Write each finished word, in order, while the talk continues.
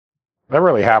That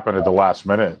really happened at the last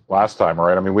minute last time,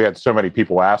 right? I mean, we had so many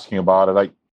people asking about it.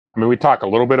 I mean, we talk a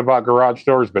little bit about garage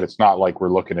doors, but it's not like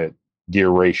we're looking at gear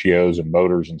ratios and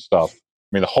motors and stuff.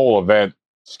 I mean, the whole event,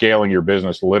 scaling your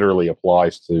business, literally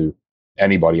applies to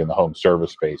anybody in the home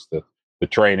service space. The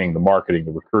training, the marketing,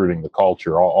 the recruiting, the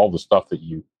culture, all the stuff that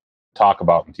you talk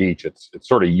about and teach. It's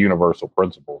sort of universal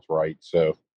principles, right?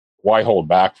 So why hold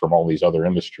back from all these other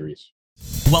industries?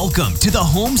 Welcome to the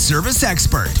Home Service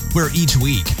Expert, where each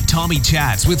week Tommy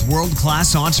chats with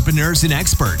world-class entrepreneurs and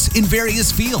experts in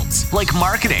various fields like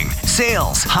marketing,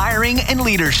 sales, hiring, and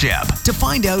leadership to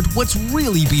find out what's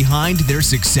really behind their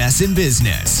success in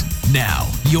business.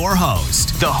 Now, your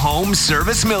host, the Home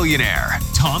Service Millionaire,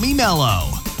 Tommy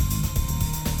Mello.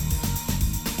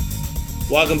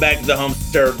 Welcome back to the Home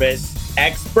Service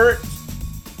Expert.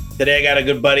 Today I got a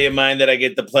good buddy of mine that I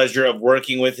get the pleasure of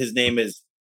working with. His name is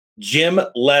Jim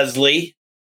Leslie.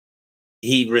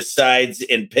 He resides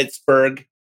in Pittsburgh,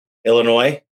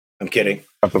 Illinois. I'm kidding.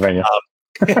 Pennsylvania.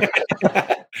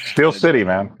 Steel City,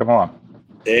 man. Come on.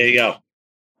 There you go.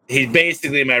 He's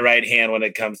basically my right hand when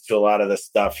it comes to a lot of the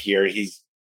stuff here. He's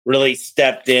really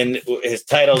stepped in. His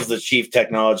title is the Chief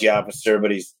Technology Officer,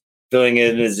 but he's filling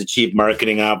in as the Chief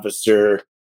Marketing Officer.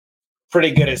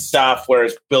 Pretty good at software.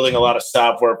 He's building a lot of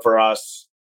software for us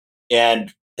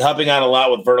and helping out a lot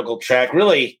with Vertical Track.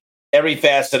 Really, every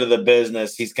facet of the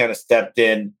business, he's kind of stepped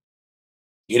in.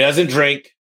 He doesn't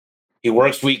drink. He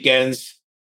works weekends.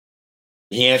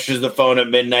 He answers the phone at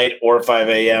midnight or 5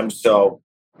 a.m. So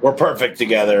we're perfect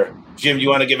together. Jim, you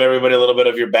want to give everybody a little bit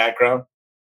of your background?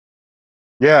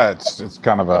 Yeah, it's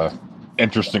kind of a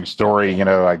interesting story. You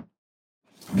know, I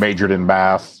majored in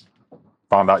math,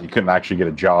 found out you couldn't actually get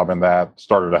a job in that,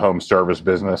 started a home service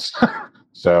business.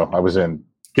 So I was in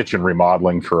kitchen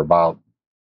remodeling for about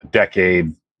a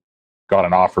decade, got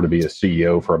an offer to be a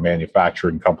CEO for a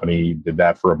manufacturing company, did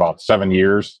that for about 7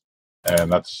 years.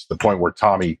 And that's the point where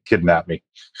Tommy kidnapped me.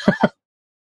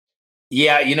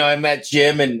 Yeah, I met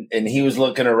Jim and he was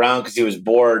looking around because he was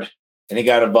bored and he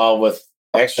got involved with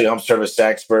actually Home Service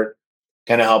Expert,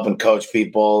 kind of helping coach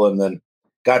people, and then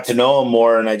got to know him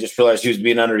more. And I just realized he was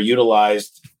being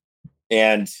underutilized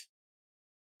and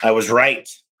I was right.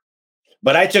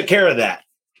 But I took care of that.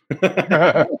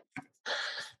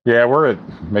 Yeah, we're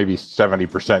at maybe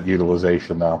 70%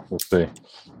 utilization now. We'll see.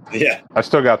 Yeah. I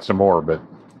still got some more, but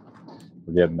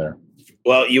we're getting there.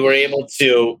 Well, you were able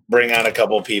to bring on a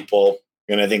couple of people,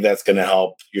 and I think that's going to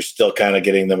help. You're still kind of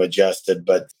getting them adjusted.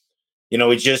 But,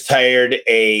 we just hired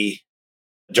a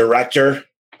director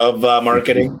of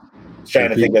marketing. Trying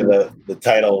to think of the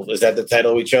title. Is that the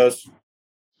title we chose?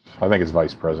 I think it's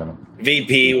vice president.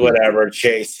 VP, whatever.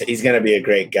 Chase. He's going to be a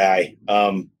great guy.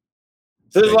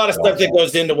 So there's a lot of stuff that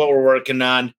goes into what we're working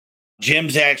on.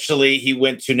 Jim's he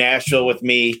went to Nashville with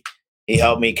me. He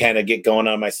helped me kind of get going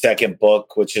on my second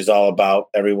book, which is all about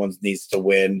everyone needs to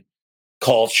win,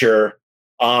 culture,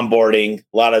 onboarding,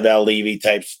 a lot of that Levy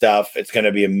type stuff. It's going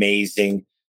to be amazing.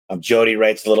 Jody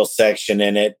writes a little section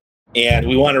in it. And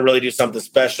we want to really do something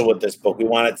special with this book. We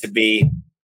want it to be,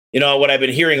 what I've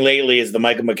been hearing lately is the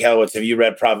Michael McElwitz. Have you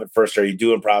read Profit First? Are you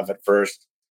doing Profit First?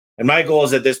 And my goal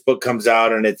is that this book comes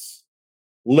out and it's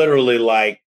literally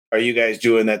like, are you guys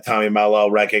doing that Tommy Mello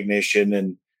recognition?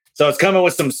 And so it's coming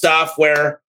with some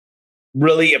software,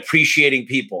 really appreciating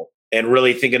people and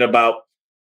really thinking about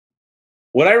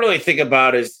what I really think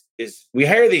about is we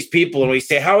hire these people and we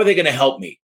say, how are they going to help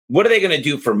me? What are they going to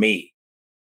do for me?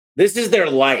 This is their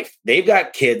life. They've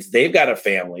got kids. They've got a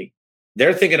family.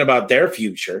 They're thinking about their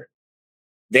future.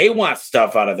 They want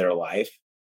stuff out of their life.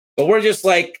 But we're just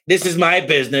like, this is my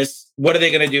business. What are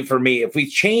they going to do for me? If we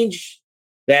change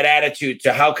that attitude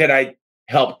to how can I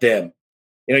help them?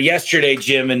 Yesterday,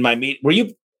 Jim, in my meet,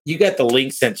 you got the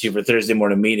link sent to you for Thursday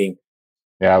morning meeting.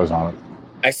 Yeah, I was on it.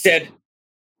 I said,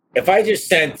 if I just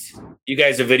sent you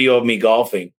guys a video of me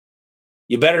golfing,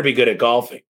 you better be good at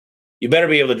golfing. You better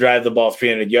be able to drive the ball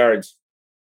 300 yards.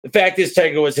 The fact is,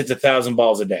 Tiger Woods hits 1,000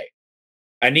 balls a day.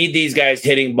 I need these guys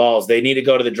hitting balls. They need to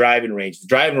go to the driving range. The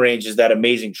driving range is that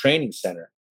amazing training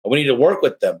center. We need to work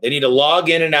with them. They need to log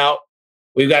in and out.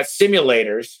 We've got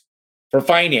simulators for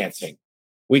financing.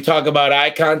 We talk about eye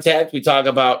contact. We talk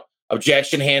about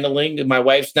objection handling. If my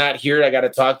wife's not here, I got to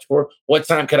talk to her. What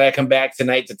time could I come back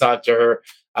tonight to talk to her?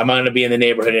 I'm going to be in the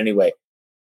neighborhood anyway.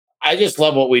 I just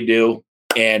love what we do.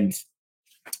 And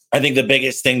I think the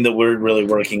biggest thing that we're really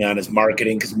working on is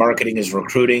marketing, because marketing is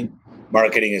recruiting,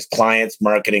 marketing is clients,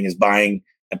 marketing is buying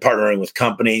and partnering with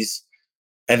companies.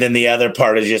 And then the other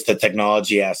part is just the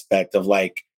technology aspect of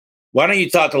why don't you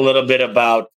talk a little bit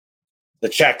about the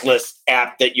checklist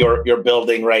app that you're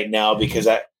building right now? Because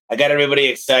I got everybody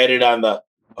excited on the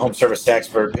Home Service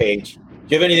Expert page.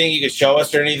 Do you have anything you could show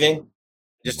us or anything?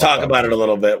 Just talk about it a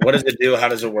little bit. What does it do? How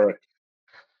does it work?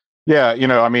 Yeah,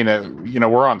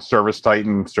 we're on Service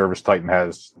Titan. Service Titan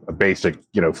has a basic,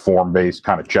 form-based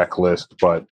kind of checklist,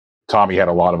 but Tommy had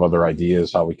a lot of other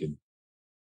ideas how we could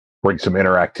bring some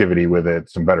interactivity with it,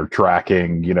 some better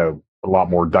tracking, a lot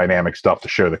more dynamic stuff to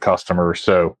show the customer.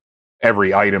 So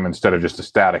every item, instead of just a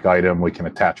static item, we can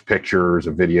attach pictures,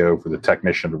 a video for the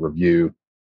technician to review.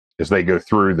 As they go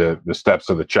through the steps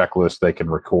of the checklist, they can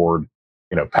record,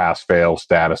 pass, fail,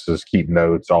 statuses, keep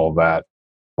notes, all of that.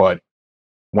 But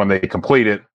when they complete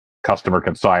it, customer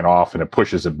can sign off and it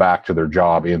pushes it back to their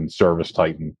job in Service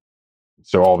Titan.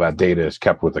 So all that data is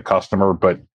kept with the customer.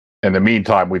 But in the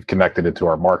meantime, we've connected it to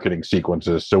our marketing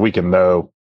sequences so we can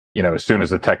know, as soon as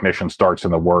the technician starts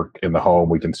in the work in the home,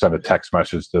 we can send a text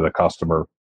message to the customer.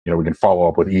 We can follow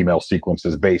up with email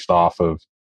sequences based off of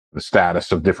the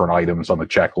status of different items on the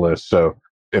checklist. So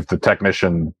if the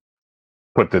technician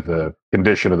put that the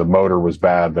condition of the motor was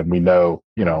bad, then we know,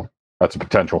 that's a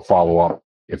potential follow-up.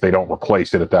 If they don't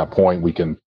replace it at that point, we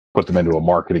can put them into a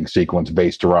marketing sequence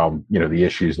based around, the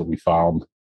issues that we found.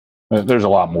 There's a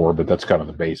lot more, but that's kind of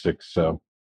the basics. So,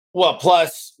 well,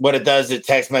 plus what it does, it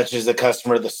text messages the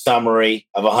customer the summary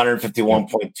of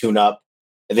 151-point tune-up,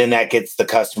 and then that gets the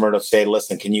customer to say,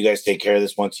 "Listen, can you guys take care of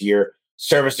this once a year?"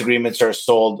 Service agreements are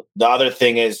sold. The other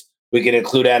thing is we can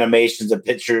include animations of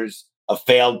pictures of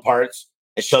failed parts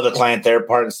and show the client their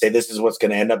part and say, "This is what's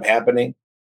going to end up happening.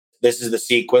 This is the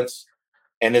sequence,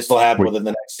 and this will happen within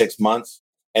the next 6 months."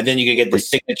 And then you can get the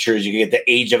signatures, you can get the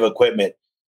age of equipment.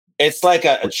 It's like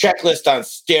a checklist on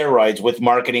steroids with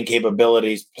marketing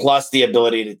capabilities, plus the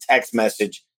ability to text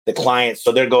message the client.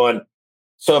 So they're going,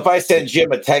 so if I send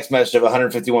Jim a text message of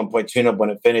 151-point tune-up when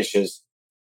it finishes,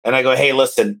 and I go, "Hey,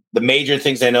 listen, the major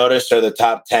things I noticed are the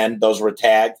top 10. Those were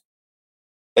tagged.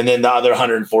 And then the other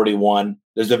 141,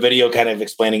 there's a video kind of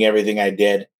explaining everything I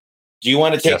did. Do you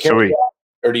want to take care of that?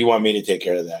 Or do you want me to take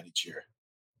care of that each year?"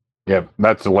 Yeah,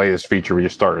 that's the latest feature we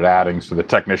just started adding, so the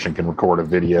technician can record a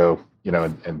video,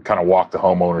 and kind of walk the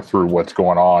homeowner through what's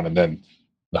going on, and then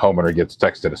the homeowner gets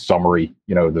texted a summary,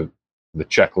 the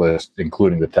checklist,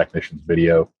 including the technician's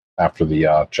video after the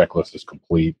checklist is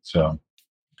complete. So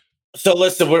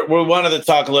listen, we wanted to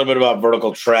talk a little bit about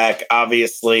Vertical Track.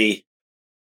 Obviously,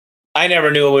 I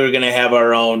never knew we were going to have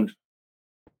our own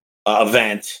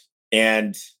event,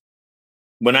 and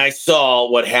when I saw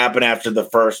what happened after the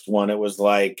first one, it was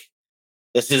like,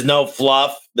 this is no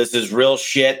fluff. This is real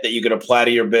shit that you could apply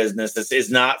to your business. This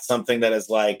is not something that is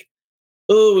like,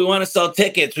 "Ooh, we want to sell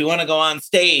tickets. We want to go on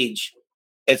stage."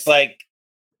 It's like,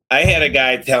 I had a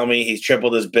guy tell me he's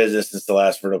tripled his business since the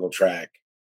last Vertical Track.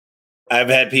 I've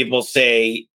had people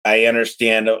say, I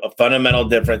understand a fundamental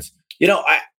difference.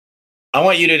 I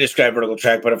want you to describe Vertical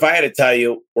Track, but if I had to tell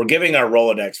you, we're giving our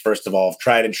Rolodex, first of all, of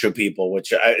tried and true people,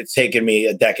 which it's taken me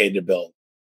a decade to build.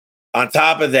 On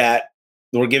top of that,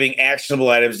 we're giving actionable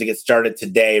items to get started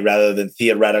today rather than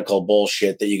theoretical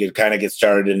bullshit that you could kind of get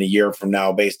started in a year from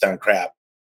now based on crap.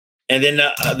 And then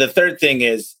the third thing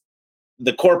is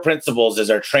the core principles is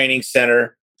our training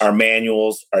center, our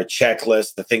manuals, our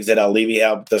checklist, the things that Levy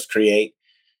helped us create.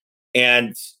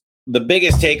 And the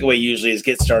biggest takeaway usually is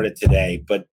get started today.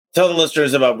 But tell the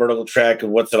listeners about Vertical Track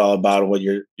and what's it all about and what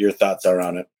your thoughts are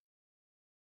on it.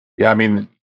 Yeah, I mean,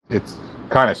 it's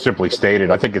kind of simply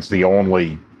stated. I think it's the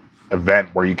only event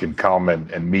where you can come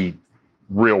and meet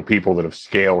real people that have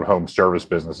scaled home service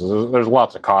businesses. There's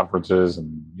lots of conferences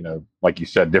and, like you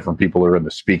said, different people are in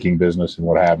the speaking business and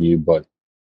what have you. But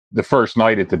the first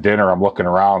night at the dinner, I'm looking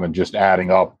around and just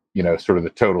adding up, sort of the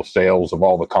total sales of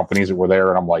all the companies that were there.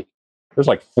 And I'm like, there's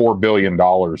like $4 billion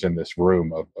in this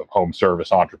room of home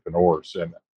service entrepreneurs.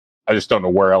 And I just don't know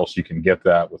where else you can get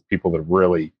that with people that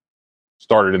really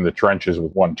started in the trenches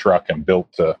with one truck and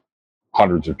built to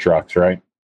hundreds of trucks, right?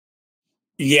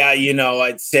 Yeah,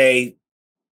 I'd say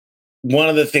one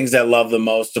of the things I love the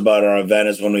most about our event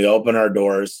is when we open our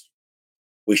doors,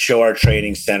 we show our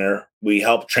training center, we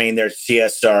help train their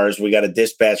CSRs. We got a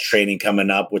dispatch training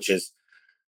coming up, which is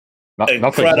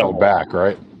nothing's held back,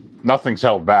 right? Nothing's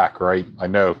held back, right? I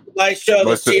know. I show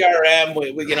the CRM.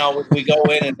 We go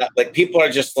in and like people are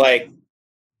just like,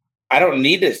 I don't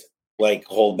need to like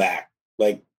hold back.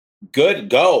 Like, good,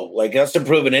 go. Like, let's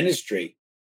improve an industry.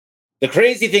 The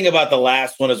crazy thing about the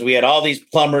last one is we had all these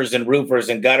plumbers and roofers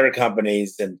and gutter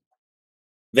companies, and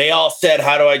they all said,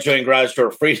 "How do I join Garage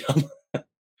Door Freedom?"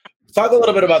 Talk a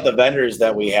little bit about the vendors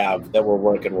that we have that we're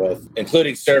working with,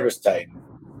 including Service Titan.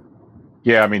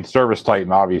 Yeah, I mean, Service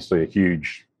Titan, obviously a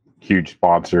huge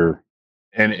sponsor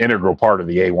and integral part of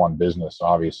the A1 business,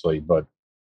 obviously. But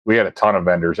we had a ton of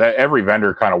vendors. Every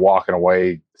vendor kind of walking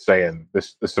away saying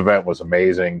this event was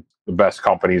amazing. The best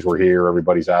companies were here.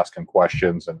 Everybody's asking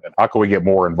questions, and how can we get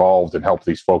more involved and help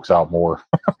these folks out more?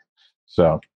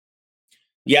 So,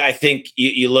 yeah, I think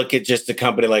you look at just a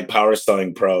company like Power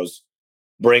Selling Pros,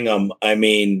 Brigham. I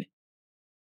mean,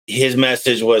 his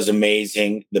message was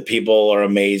amazing. The people are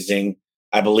amazing.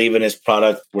 I believe in his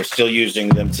product. We're still using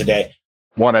them today.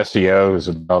 One SEO is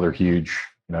another huge,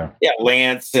 Yeah,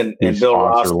 Lance and Bill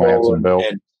sponsor, Lance and Bill.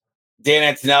 And Dan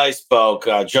Antonelli spoke.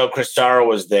 Joe Cristaro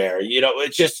was there.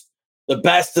 It's just the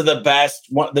best of the best.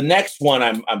 The next one,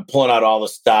 I'm pulling out all the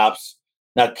stops.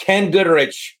 Now, Ken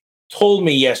Goodrich told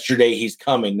me yesterday he's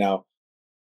coming. Now,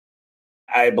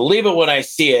 I believe it when I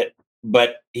see it,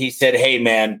 but he said, "Hey,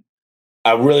 man,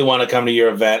 I really want to come to your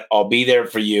event. I'll be there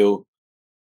for you."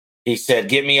 He said,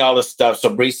 "Get me all the stuff."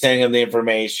 So Bree's sending him the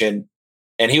information.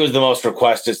 And he was the most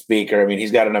requested speaker. I mean,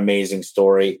 he's got an amazing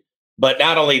story. But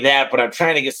not only that, but I'm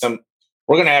trying to get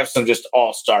we're going to have some just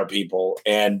all-star people.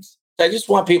 And I just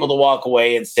want people to walk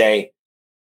away and say,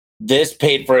 this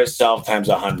paid for itself times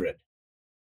 100.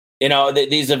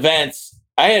 These events,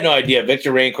 I had no idea.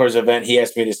 Victor Rancor's event, he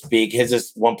asked me to speak. His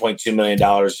is $1.2 million,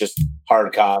 just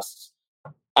hard costs.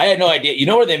 I had no idea. You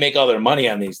know where they make all their money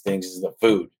on these things is the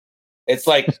food. It's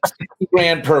like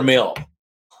 $60,000 per meal.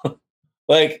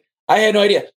 I had no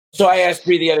idea. So I asked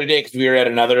Bree the other day because we were at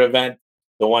another event,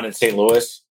 the one in St.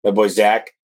 Louis, my boy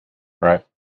Zach. Right.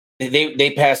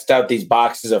 They passed out these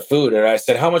boxes of food. And I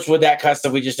said, how much would that cost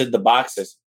if we just did the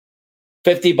boxes?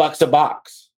 $50 a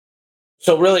box.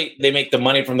 So really, they make the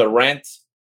money from the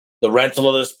rental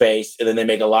of the space, and then they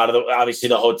make a lot of obviously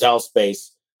the hotel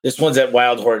space. This one's at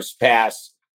Wild Horse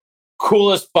Pass.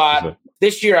 Coolest spot. Mm-hmm.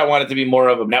 This year, I want it to be more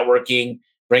of a networking.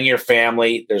 Bring your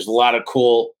family. There's a lot of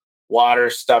cool water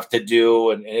stuff to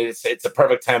do, and it's a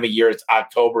perfect time of year. It's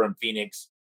October in Phoenix.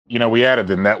 We added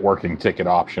the networking ticket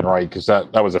option, right? Because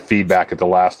that was a feedback at the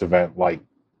last event. Like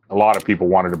a lot of people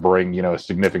wanted to bring, a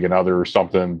significant other or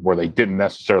something where they didn't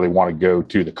necessarily want to go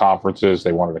to the conferences.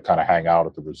 They wanted to kind of hang out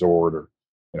at the resort or,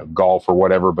 golf or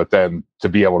whatever, but then to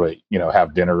be able to,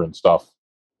 have dinner and stuff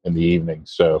in the evening.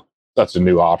 So that's a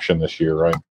new option this year,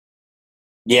 right?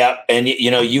 Yeah. And,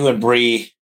 you and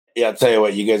Bree, yeah, I'll tell you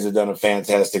what, you guys have done a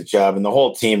fantastic job. And the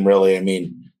whole team, really, I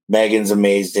mean, Megan's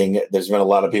amazing. There's been a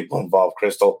lot of people involved,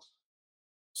 Crystal.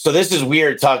 So this is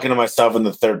weird talking to myself in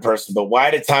the third person, but why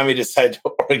did Tommy decide to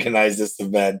organize this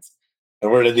event?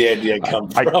 And where did the idea come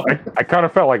from? I kind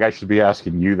of felt like I should be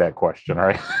asking you that question,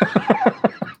 right?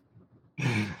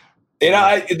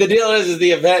 The deal is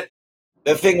the event,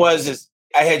 the thing is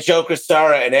I had Joe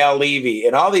Cristara and Al Levy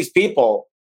and all these people.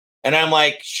 And I'm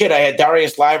like, shit, I had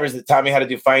Darius Livers that taught me how to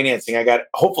do financing. I got,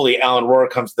 hopefully, Alan Rohr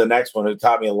comes to the next one, who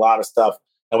taught me a lot of stuff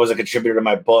that was a contributor to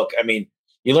my book. I mean,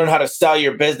 you learn how to sell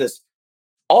your business.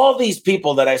 All these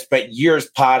people that I spent years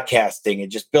podcasting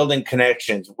and just building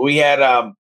connections. We had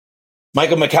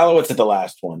Michael Michalowicz at the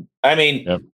last one. I mean,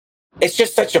 yep. It's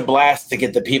just such a blast to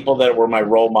get the people that were my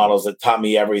role models that taught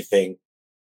me everything.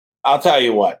 I'll tell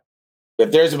you what,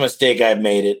 if there's a mistake, I've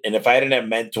made it. And if I didn't have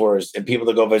mentors and people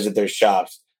to go visit their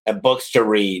shops, and books to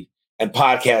read and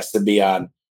podcasts to be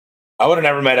on, I would have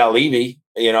never met Al Levy.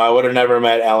 I would have never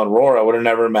met Alan Rohr. I would have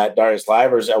never met Darius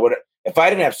Livers. If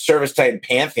I didn't have Service Titan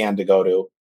Pantheon to go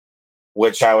to,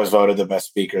 which I was voted the best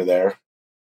speaker there.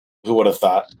 Who would have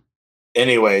thought?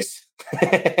 Anyways.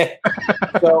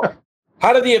 So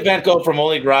how did the event go from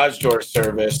only garage door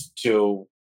service to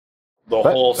the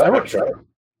whole spectrum?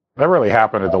 That really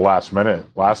happened at the last minute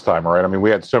last time, right? I mean,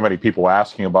 we had so many people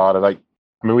asking about it.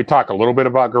 I mean, we talk a little bit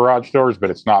about garage doors,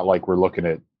 but it's not like we're looking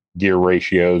at gear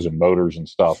ratios and motors and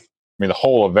stuff. I mean, the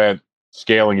whole event,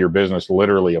 scaling your business,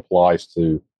 literally applies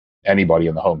to anybody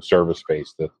in the home service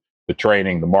space. The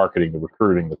training, the marketing, the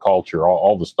recruiting, the culture,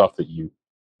 all the stuff that you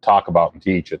talk about and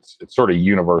teach. It's sort of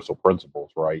universal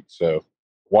principles, right? So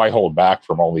why hold back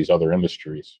from all these other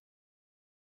industries?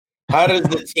 How does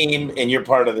the team, and you're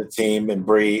part of the team, and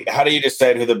Bree, how do you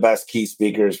decide who the best key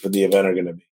speakers for the event are going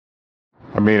to be?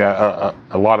 I mean, a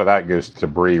lot of that goes to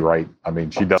Bree, right? I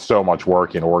mean, she does so much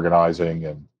work in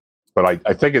organizing, but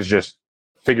I think it's just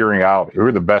figuring out who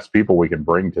are the best people we can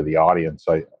bring to the audience.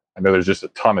 I know there's just a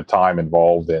ton of time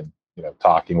involved in,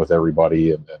 talking with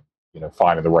everybody and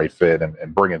finding the right fit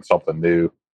and bringing something new,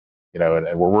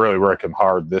 and we're really working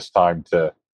hard this time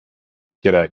to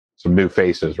get some new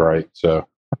faces, right? So.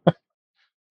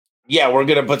 Yeah, we're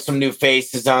going to put some new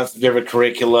faces on, some different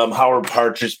curriculum. Howard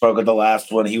Partridge spoke at the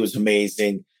last one. He was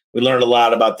amazing. We learned a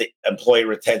lot about the employee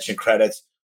retention credits.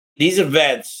 These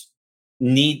events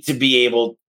need to be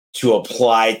able to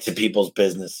apply to people's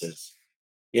businesses.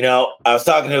 I was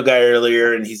talking to a guy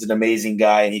earlier, and he's an amazing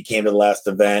guy, and he came to the last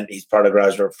event. He's part of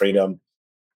Garage Door Freedom,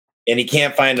 and he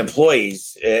can't find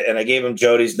employees. And I gave him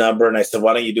Jody's number, and I said,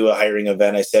 why don't you do a hiring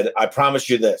event? I said, I promise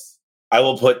you this. I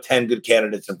will put 10 good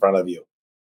candidates in front of you.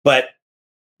 But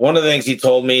one of the things he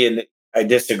told me, and I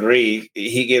disagree,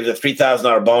 he gave a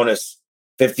 $3,000 bonus,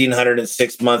 1,500 in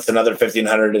 6 months, another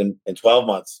 1,500 in 12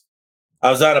 months. I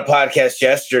was on a podcast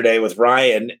yesterday with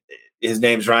Ryan. His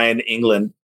name's Ryan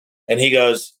England. And he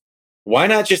goes, why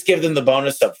not just give them the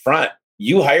bonus up front?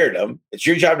 You hired them. It's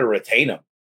your job to retain them.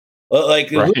 Well,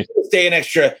 like, right. Who's gonna stay an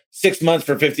extra 6 months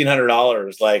for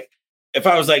 $1,500? Like, if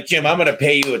I was like, Jim, I'm going to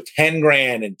pay you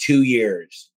 $10,000 in 2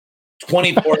 years,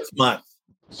 24th month.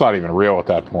 It's not even real at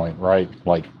that point, right?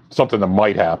 Like something that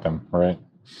might happen, right?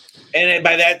 And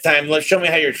by that time, let's show me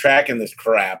how you're tracking this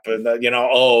crap. And,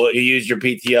 you used your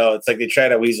PTO. It's like they try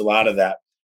to weasel out of that.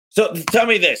 So tell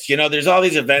me this, there's all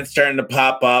these events starting to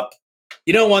pop up.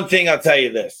 One thing I'll tell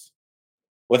you this.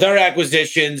 With our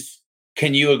acquisitions,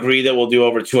 can you agree that we'll do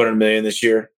over 200 million this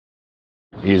year?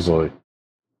 Easily.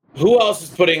 Who else is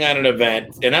putting on an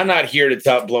event? And I'm not here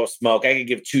to blow smoke. I could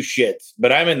give two shits,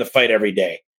 but I'm in the fight every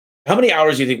day. How many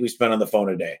hours do you think we spend on the phone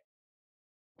a day?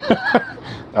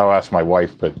 I'll ask my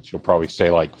wife, but she'll probably say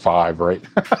like 5, right?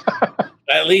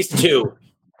 At least 2.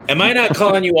 Am I not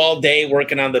calling you all day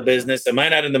working on the business? Am I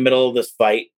not in the middle of this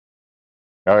fight?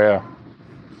 Oh, yeah.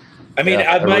 I mean,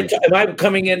 am I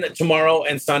coming in tomorrow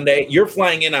and Sunday? You're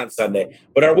flying in on Sunday,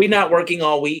 but are we not working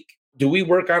all week? Do we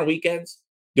work on weekends?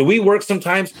 Do we work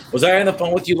sometimes? Was I on the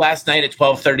phone with you last night at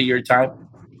 12:30 your time?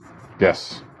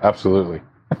 Yes, absolutely.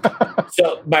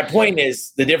 So my point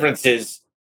is, the difference is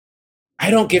I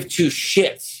don't give 2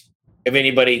 shits if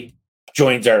anybody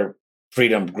joins our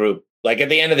freedom group. Like, at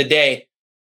the end of the day,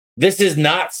 this is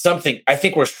not something, I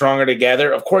think we're stronger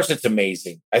together. Of course, it's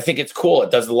amazing. I think it's cool.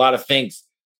 It does a lot of things.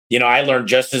 I learned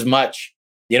just as much.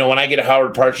 When I get a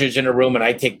Howard Partridge in a room and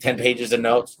I take 10 pages of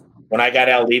notes, when I got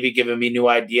Al Levy giving me new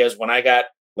ideas, when I got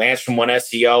Lance from One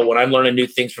SEO, when I'm learning new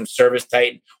things from Service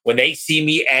Titan, when they see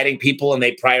me adding people and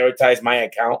they prioritize my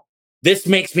account, this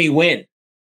makes me win.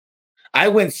 I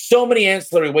win so many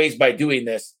ancillary ways by doing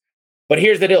this. But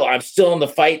here's the deal. I'm still in the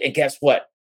fight. And guess what?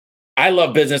 I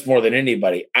love business more than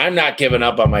anybody. I'm not giving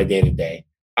up on my day-to-day.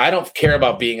 I don't care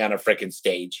about being on a freaking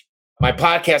stage. My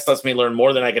podcast lets me learn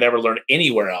more than I could ever learn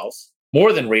anywhere else,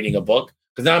 more than reading a book,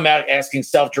 because now I'm asking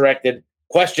self-directed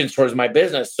questions towards my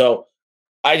business. So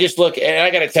I just look, and I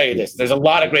got to tell you this, there's a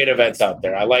lot of great events out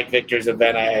there. I like Victor's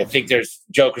event. I think there's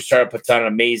Joe Cristara puts on an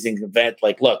amazing event.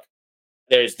 Like, look,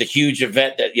 there's the huge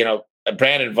event that,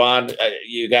 Brandon Vaughn,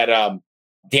 you got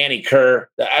Danny Kerr.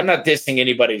 I'm not dissing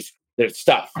anybody's their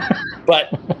stuff,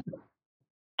 but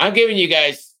I'm giving you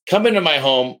guys, come into my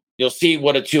home. You'll see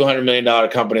what a $200 million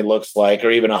company looks like, or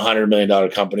even a $100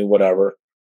 million company, whatever.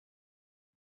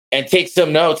 And take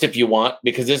some notes if you want,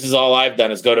 because this is all I've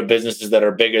done is go to businesses that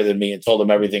are bigger than me and told them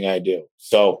everything I do.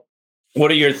 So what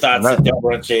are your thoughts that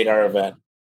differentiate our event?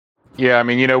 Yeah, I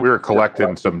mean, we were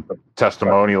collecting some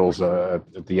testimonials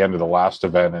at the end of the last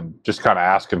event and just kind of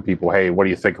asking people, hey, what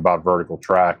do you think about vertical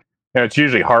track? And it's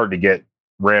usually hard to get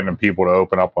random people to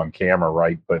open up on camera,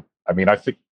 right? But I mean, I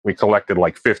think we collected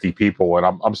like 50 people,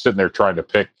 and I'm sitting there trying to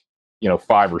pick,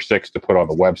 5 or 6 to put on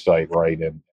the website, right?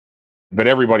 But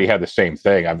everybody had the same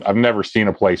thing. I've never seen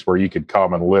a place where you could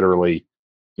come and literally,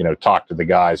 talk to the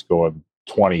guys going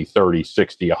 20, 30,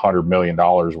 60, $100 million,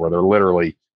 where they're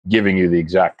literally giving you the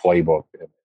exact playbook, and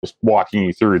just walking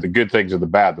you through the good things and the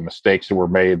bad, the mistakes that were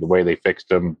made, the way they fixed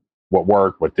them, what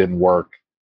worked, what didn't work.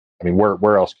 I mean,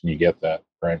 where else can you get that,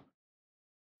 right?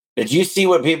 Did you see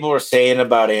what people were saying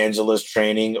about Angela's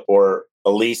training or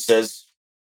Elisa's?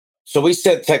 So we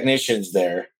sent technicians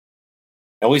there,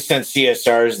 and we sent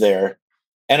CSRs there.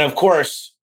 And of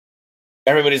course,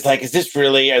 everybody's like, are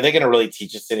they going to really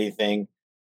teach us anything?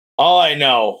 All I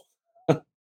know,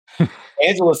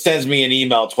 Angela sends me an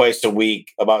email twice a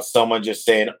week about someone just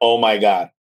saying, oh my God,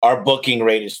 our booking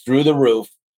rate is through the roof.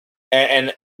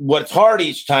 And what's hard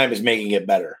each time is making it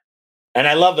better. And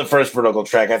I love the first vertical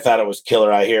track. I thought it was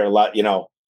killer. I hear a lot,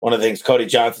 one of the things Cody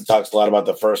Johnson talks a lot about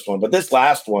the first one, but this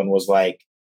last one was like,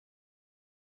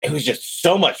 it was just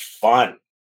so much fun.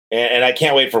 And I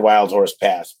can't wait for Wild Horse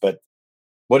Pass. But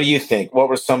what do you think? What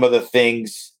were some of the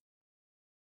things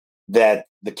that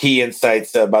the key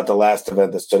insights about the last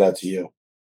event that stood out to you?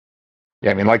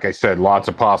 Yeah, I mean, like I said, lots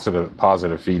of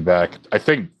positive feedback. I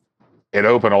think it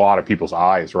opened a lot of people's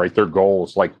eyes, right? Their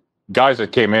goals, like guys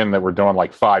that came in that were doing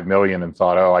like 5 million and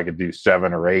thought, oh, I could do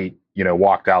 7 or 8,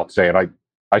 walked out saying,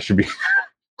 I should be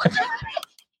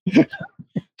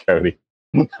Cody.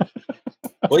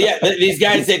 Well, yeah, these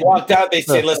guys, they walked out, they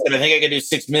say, listen, I think I can do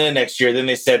 6 million next year. Then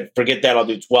they said, forget that, I'll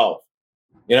do 12.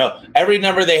 Every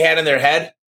number they had in their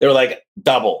head, they were like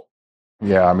double.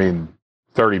 Yeah, I mean,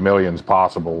 30 million is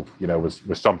possible, was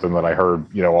something that I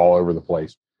heard, all over the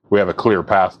place. We have a clear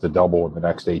path to double in the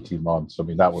next 18 months. I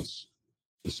mean, that was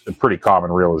a pretty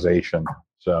common realization.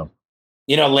 So,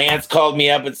 Lance called me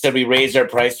up and said we raised our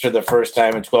price for the first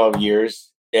time in 12 years.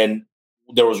 And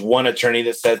there was one attorney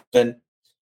that said,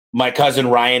 my cousin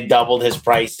Ryan doubled his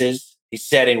prices. He's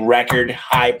setting record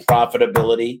high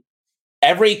profitability.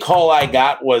 Every call I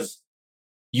got was,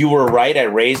 you were right. I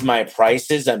raised my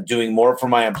prices. I'm doing more for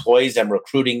my employees. I'm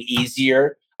recruiting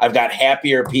easier. I've got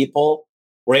happier people.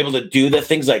 We're able to do the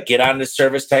things like get on the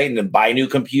Service Titan and buy new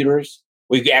computers.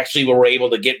 We actually were able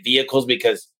to get vehicles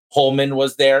because Holman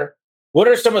was there. What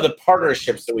are some of the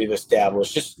partnerships that we've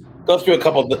established? Just go through a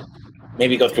couple,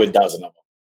 maybe go through a dozen of them.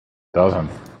 Dozen.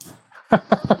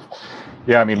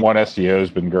 Yeah, I mean, One SEO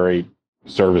has been great.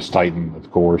 Service Titan, of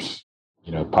course.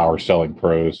 Power Selling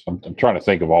Pros. I'm trying to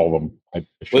think of all of them.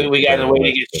 We got a way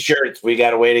to get shirts. We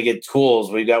got a way to get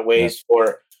tools. We got ways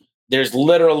there's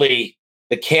literally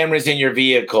the cameras in your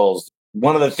vehicles.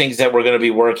 One of the things that we're going to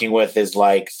be working with is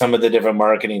like some of the different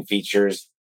marketing features.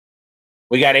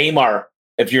 We got AMAR,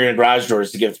 if you're in garage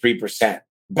doors, to give 3%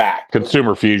 back.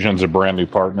 Consumer Fusion's a brand new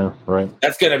partner, right?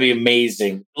 That's going to be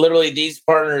amazing. Literally, these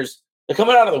partners, they're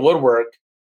coming out of the woodwork.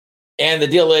 And the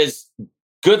deal is,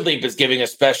 GoodLeap is giving a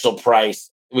special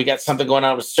price. We got something going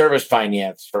on with Service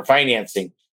Finance for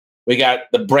financing. We got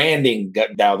the branding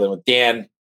dialed in with Dan.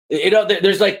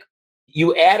 There's like,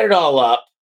 you add it all up.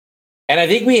 And I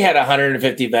think we had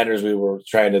 150 vendors we were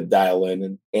trying to dial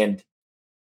in. And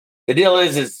the deal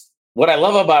is what I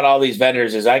love about all these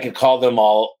vendors is I could call them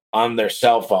all on their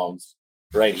cell phones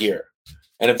right here.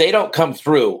 And if they don't come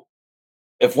through,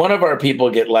 if one of our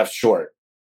people get left short,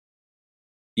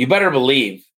 you better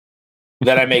believe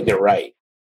that I make it right.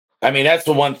 I mean, that's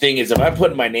the one thing is if I'm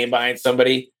putting my name behind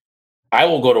somebody, I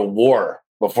will go to war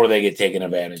before they get taken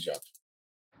advantage of.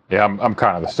 Yeah, I'm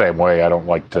kind of the same way. I don't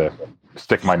like to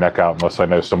stick my neck out unless I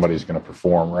know somebody's going to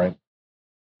perform, right?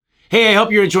 Hey, I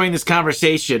hope you're enjoying this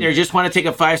conversation. I just want to take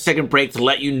a 5-second break to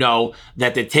let you know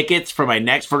that the tickets for my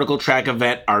next Vertical Track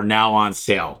event are now on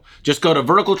sale. Just go to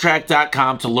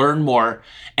verticaltrack.com to learn more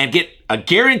and get a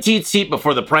guaranteed seat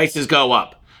before the prices go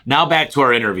up. Now back to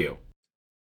our interview.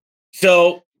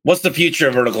 So what's the future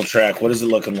of Vertical Track? What is it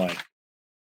looking like?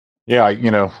 Yeah,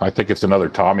 I think it's another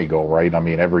Tommy goal, right? I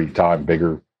mean, every time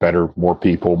bigger, better, more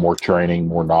people, more training,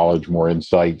 more knowledge, more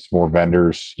insights, more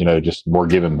vendors, just more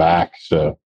giving back.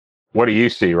 So what do you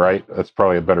see, right? That's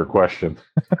probably a better question.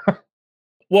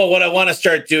 Well, what I want to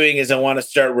start doing is I want to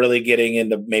start really getting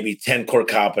into maybe 10 core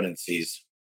competencies.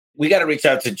 We got to reach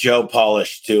out to Joe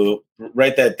Polish to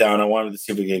write that down. I wanted to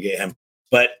see if we could get him.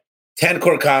 But 10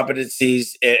 core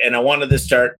competencies, and I wanted to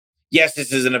start, yes,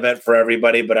 this is an event for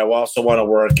everybody, but I also want to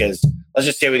work as, let's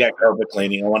just say we got carpet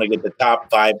cleaning. I want to get the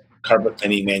top 5 carpet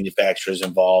cleaning manufacturers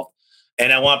involved.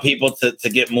 And I want people to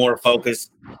get more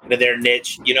focused into their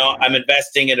niche. I'm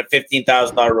investing in a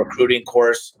 $15,000 recruiting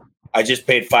course. I just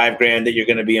paid $5,000 that you're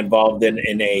going to be involved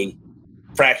in a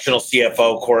fractional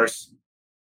CFO course.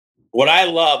 What I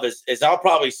love is I'll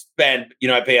probably spend,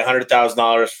 I pay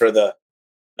 $100,000 for the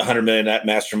 $100 million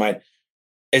mastermind.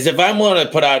 Is if I'm willing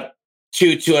to put out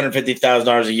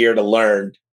 $250,000 a year to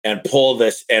learn and pull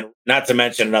this, and not to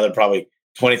mention another probably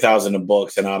 20,000 in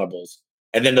books and audibles,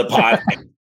 and then the podcast.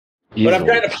 But I'm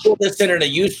trying to pull this in a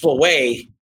useful way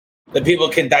that people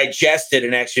can digest it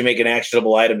and actually make an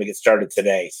actionable item to get started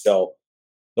today. So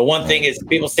the one thing is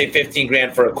people say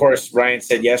 $15,000 for a course. Ryan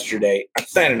said yesterday, I'm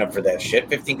signing up for that shit.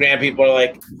 $15,000. People are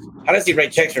like, how does he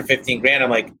write checks for $15,000? I'm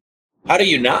like, how do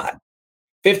you not?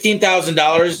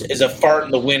 $15,000 is a fart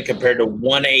in the wind compared to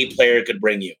one A player could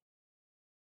bring you.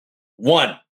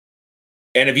 One.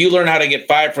 And if you learn how to get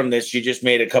 5 from this, you just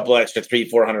made a couple extra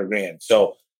 $300,000-$400,000.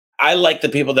 So I like the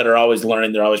people that are always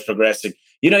learning. They're always progressing.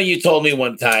 You told me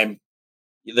one time,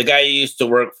 the guy you used to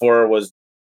work for was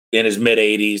in his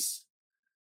mid-80s.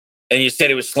 And you said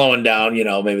he was slowing down,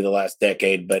 maybe the last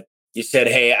decade. But you said,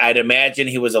 hey, I'd imagine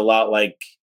he was a lot like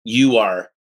you are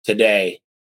today.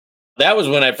 That was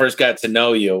when I first got to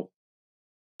know you.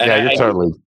 And yeah, you're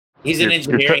totally. He's an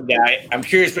engineering guy. I'm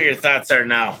curious what your thoughts are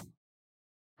now.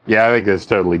 Yeah, I think it's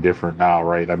totally different now,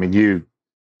 right? I mean, you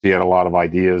had a lot of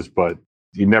ideas, but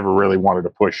you never really wanted to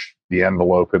push the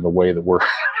envelope in the way that we're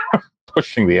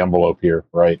pushing the envelope here,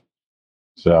 right?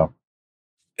 So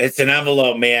it's an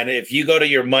envelope, man. If you go to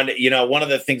your Monday, one of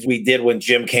the things we did when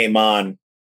Jim came on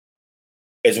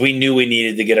is we knew we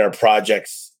needed to get our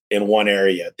projects in one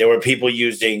area. There were people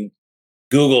using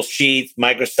Google Sheets,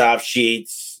 Microsoft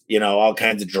Sheets, all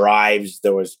kinds of drives.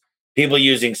 There was people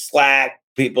using Slack,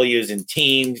 people using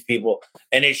Teams,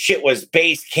 and it shit was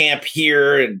Basecamp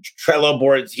here and Trello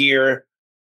boards here.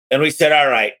 And we said, all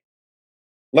right,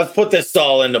 let's put this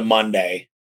all into Monday.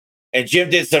 And Jim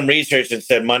did some research and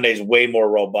said Monday's way more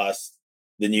robust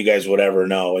than you guys would ever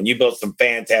know. And you built some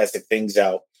fantastic things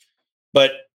out.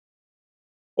 But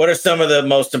what are some of the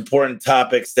most important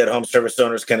topics that home service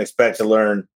owners can expect to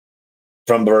learn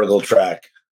from Vertical Track?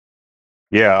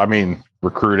 Yeah, I mean,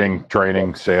 recruiting,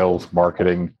 training, sales,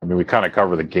 marketing. I mean, we kind of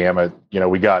cover the gamut.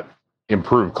 We got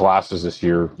improved classes this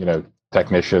year,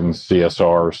 technicians,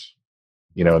 CSRs,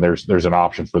 there's an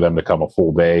option for them to come a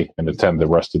full day and attend the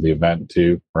rest of the event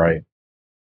too, right?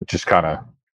 Which is kind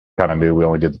of new. We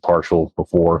only did the partial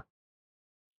before.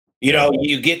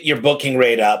 You get your booking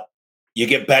rate up, you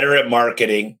get better at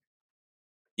marketing,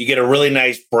 you get a really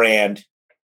nice brand,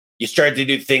 you start to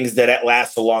do things that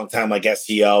last a long time, like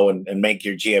SEO and make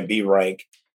your GMB rank.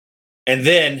 And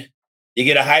then you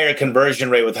get a higher conversion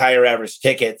rate with higher average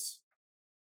tickets.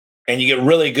 And you get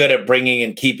really good at bringing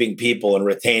and keeping people and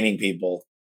retaining people.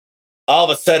 All of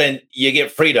a sudden, you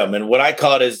get freedom. And what I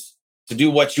call it is to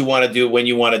do what you want to do when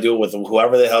you want to do it with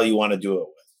whoever the hell you want to do it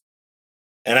with.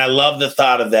 And I love the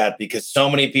thought of that because so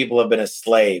many people have been a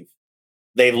slave.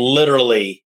 They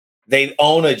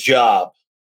own a job.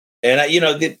 And,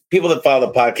 the people that follow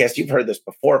the podcast, you've heard this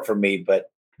before from me,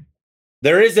 but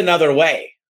there is another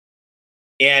way.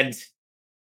 And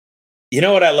you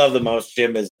know what I love the most,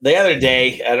 Jim, is the other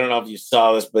day, I don't know if you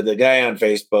saw this, but the guy on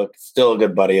Facebook, still a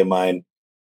good buddy of mine,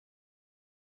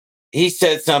 he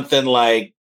said something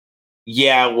like,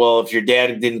 yeah, well, if your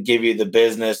dad didn't give you the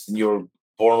business and you were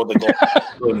born with a golden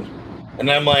spoon.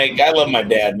 And I'm like, I love my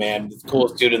dad, man. He's the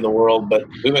coolest dude in the world. But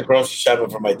we went grocery shopping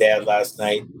for my dad last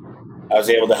night. I was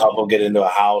able to help him get into a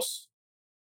house.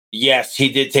 Yes, he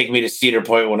did take me to Cedar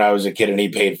Point when I was a kid, and he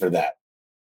paid for that.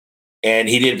 And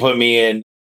he did put me in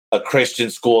a Christian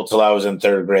school till I was in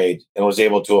third grade and was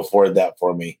able to afford that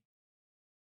for me.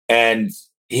 And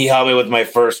he helped me with my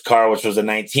first car, which was a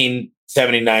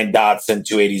 1979 Datsun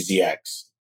 280ZX.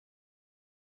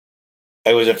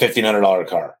 It was a $1,500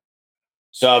 car.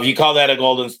 So if you call that a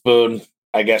golden spoon,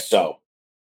 I guess so.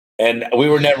 And we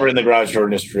were never in the garage door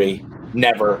industry.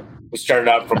 Never. We started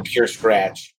out from pure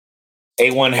scratch.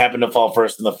 A1 happened to fall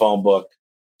first in the phone book.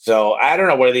 So I don't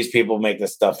know where these people make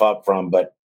this stuff up from,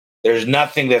 but there's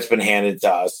nothing that's been handed to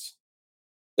us.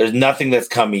 There's nothing that's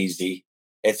come easy.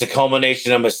 It's a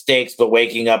culmination of mistakes, but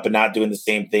waking up and not doing the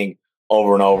same thing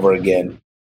over and over again.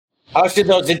 How should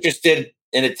those interested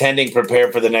in attending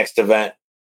prepare for the next event?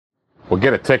 Well,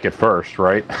 get a ticket first,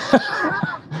 right?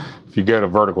 If you go to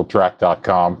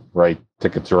verticaltrack.com, right,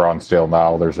 tickets are on sale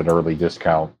now. There's an early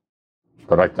discount.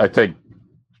 But I think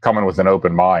coming with an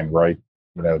open mind, right,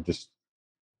 just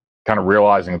kind of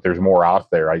realizing that there's more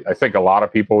out there. I think a lot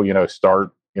of people,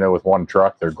 start, with one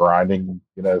truck, they're grinding,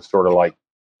 sort of like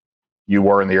you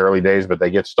were in the early days, but they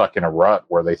get stuck in a rut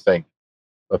where they think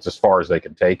that's as far as they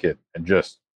can take it, and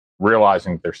just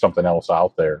realizing that there's something else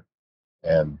out there.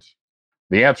 And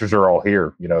the answers are all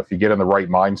here. If you get in the right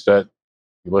mindset,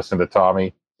 you listen to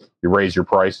Tommy, you raise your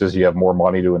prices, you have more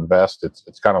money to invest.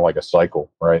 It's kind of like a cycle,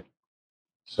 right?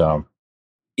 So,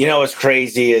 what's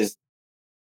crazy is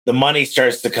the money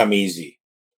starts to come easy,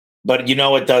 but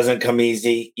what doesn't come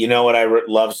easy? What I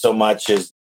love so much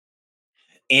is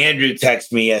Andrew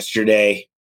texted me yesterday.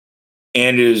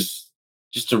 Andrew's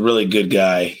just a really good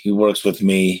guy. He works with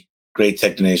me, great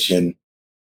technician.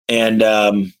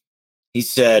 And he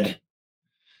said,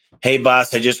 hey,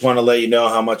 boss, I just want to let you know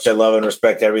how much I love and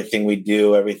respect everything we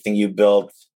do, everything you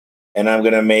built. And I'm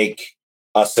going to make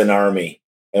us an army.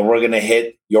 And we're going to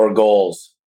hit your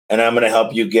goals. And I'm going to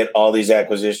help you get all these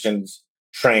acquisitions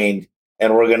trained.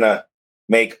 And we're going to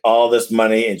make all this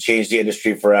money and change the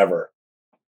industry forever.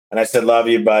 And I said, love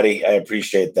you, buddy. I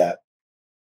appreciate that.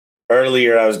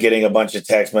 Earlier, I was getting a bunch of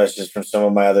text messages from some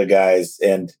of my other guys.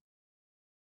 And,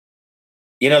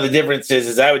 the difference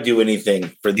is I would do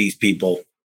anything for these people.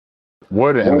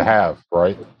 Would and have,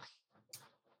 right?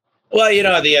 Well,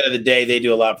 at the end of the day, they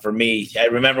do a lot for me. I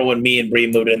remember when me and Bree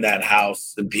moved in that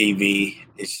house in PV,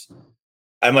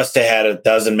 I must have had a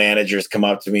dozen managers come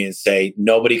up to me and say,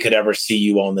 nobody could ever see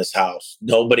you own this house.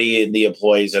 Nobody in the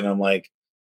employees. And I'm like,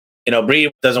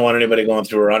 Bree doesn't want anybody going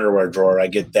through her underwear drawer. I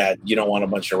get that. You don't want a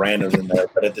bunch of randoms in there.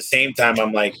 But at the same time,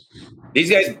 I'm like,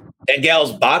 these guys and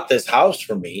gals bought this house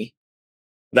for me.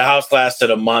 The house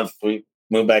lasted a month. We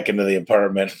moved back into the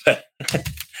apartment.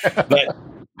 But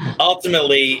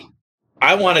ultimately,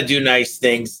 I want to do nice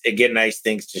things and get nice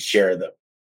things to share them.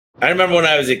 I remember when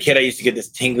I was a kid, I used to get this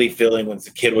tingly feeling when the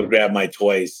kid would grab my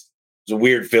toys. was a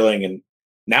weird feeling. And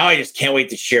now I just can't wait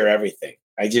to share everything.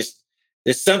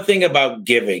 There's something about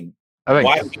giving.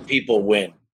 Why do people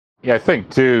win? Yeah, I think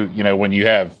too, when you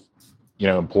have,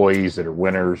 employees that are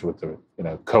winners with the,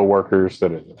 coworkers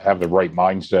that have the right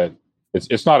mindset,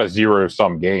 it's not a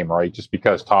zero-sum game, right? Just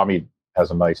because Tommy has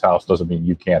a nice house doesn't mean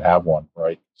you can't have one,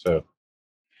 right? So,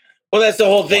 well, that's the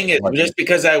whole thing. Is just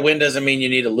because I win doesn't mean you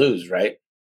need to lose, right?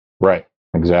 Right.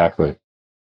 Exactly.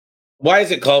 Why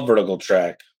is it called vertical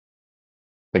track?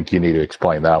 I think you need to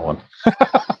explain that one.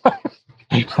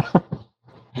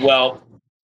 Well,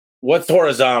 what's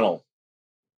horizontal?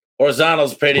 Horizontal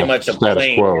is pretty much a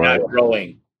plane. You're not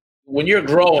growing. When you're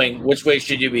growing, which way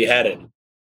should you be headed?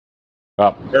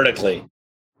 Up. Vertically.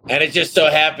 And it just so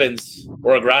happens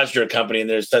we're a garage door company and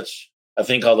there's such a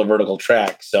thing called a vertical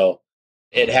track. So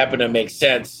it happened to make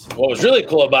sense. What was really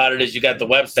cool about it is you got the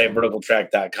website,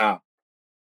 verticaltrack.com.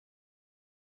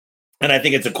 And I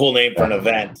think it's a cool name for an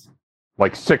event.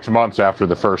 Like 6 months after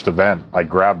the first event, I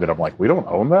grabbed it. I'm like, we don't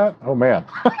own that? Oh, man.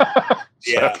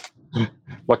 Yeah.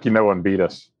 Lucky no one beat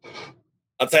us.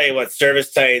 I'll tell you what,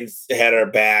 Service Titans had our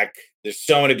back. There's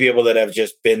so many people that have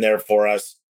just been there for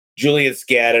us. Julian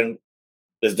Scadden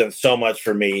has done so much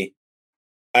for me.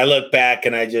 I look back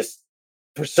and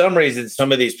for some reason,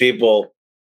 some of these people,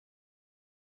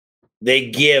 they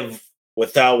give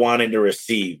without wanting to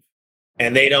receive.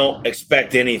 And they don't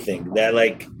expect anything. That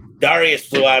like Darius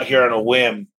flew out here on a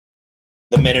whim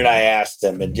the minute I asked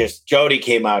him. And just Jody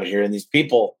came out here. And these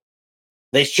people,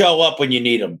 they show up when you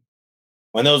need them.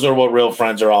 And those are what real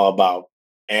friends are all about.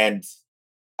 And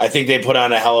I think they put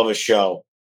on a hell of a show.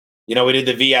 We did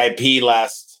the VIP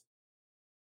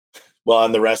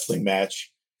on the wrestling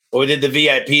match. But we did the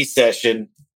VIP session.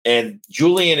 And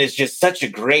Julian is just such a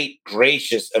great,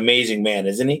 gracious, amazing man,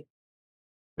 isn't he?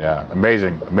 Yeah,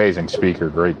 amazing speaker.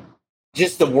 Great.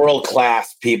 Just the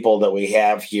world-class people that we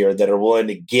have here that are willing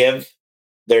to give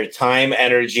their time,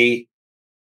 energy.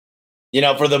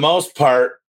 For the most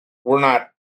part, we're not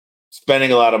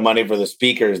spending a lot of money for the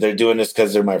speakers. They're doing this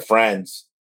because they're my friends.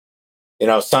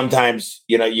 Sometimes,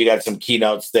 you got some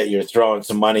keynotes that you're throwing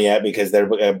some money at because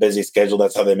they're a busy schedule.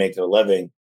 That's how they make their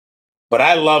living. But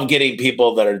I love getting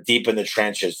people that are deep in the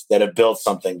trenches, that have built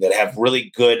something, that have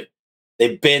really good,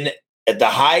 they've been at the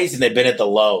highs and they've been at the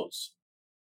lows.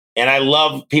 And I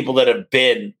love people that have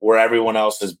been where everyone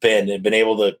else has been and been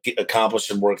able to accomplish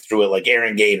and work through it, like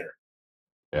Aaron Gaynor.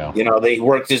 Yeah. They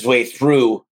worked his way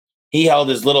through. He held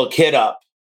his little kid up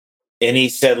and he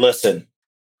said, listen,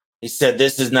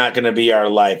 this is not going to be our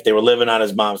life. They were living on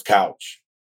his mom's couch,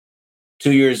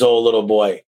 2 years old little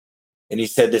boy. And he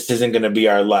said, this isn't going to be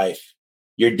our life.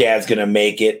 Your dad's going to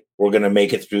make it. We're going to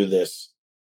make it through this.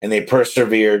 And they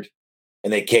persevered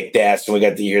and they kicked ass. And we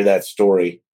got to hear that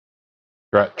story.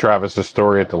 Travis's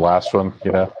story at the last one,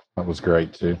 that was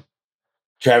great too.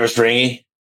 Travis Ringy.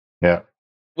 Yeah.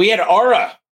 We had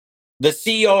Aura, the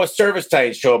CEO of Service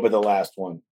Titans, show up at the last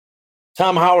one.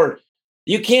 Tom Howard,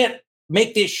 you can't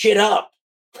make this shit up.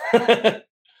 The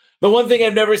one thing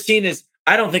I've never seen is,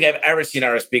 I don't think I've ever seen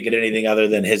Aura speak at anything other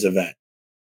than his event.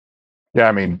 Yeah,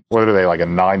 I mean, what are they, like a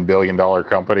 $9 billion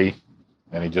company?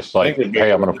 And he just like,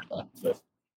 hey, I'm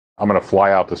gonna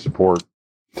fly out to support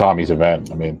Tommy's event.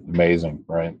 I mean, amazing,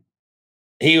 right?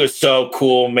 He was so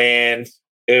cool, man.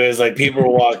 It was like people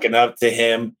were walking up to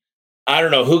him. I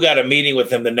don't know who got a meeting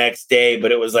with him the next day,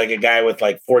 but it was like a guy with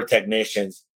like 4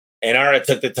 technicians. And Ara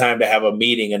took the time to have a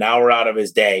meeting an hour out of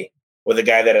his day with a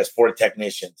guy that has 4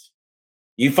 technicians.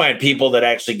 You find people that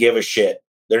actually give a shit.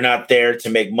 They're not there to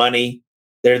make money.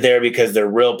 They're there because they're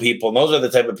real people. And those are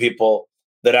the type of people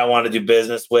that I want to do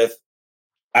business with.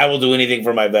 I will do anything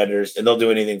for my vendors and they'll do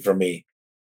anything for me.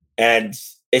 And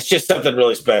it's just something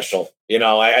really special.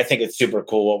 I think it's super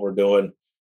cool what we're doing.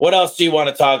 What else do you want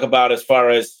to talk about as far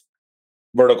as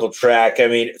vertical track? I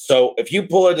mean, so if you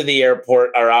pull into the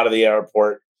airport or out of the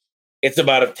airport, it's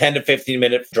about a 10 to 15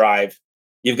 minute drive.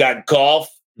 You've got golf.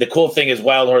 The cool thing is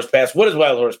Wild Horse Pass. What is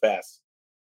Wild Horse Pass?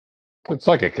 It's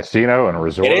like a casino and a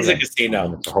resort. It is a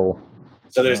casino.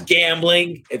 So there's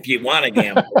gambling if you want to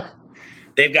gamble.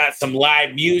 They've got some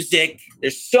live music.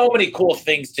 There's so many cool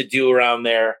things to do around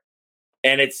there.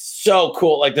 And it's so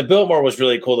cool. Like the Biltmore was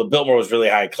really cool. The Biltmore was really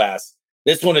high class.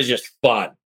 This one is just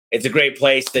fun. It's a great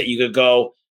place that you could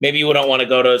go. Maybe you don't want to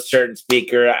go to a certain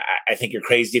speaker. I think you're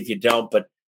crazy if you don't, but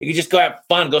you can just go have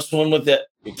fun. Go swim with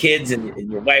your kids and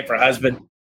your wife or husband.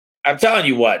 I'm telling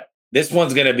you what, this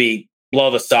one's going to blow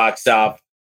the socks off.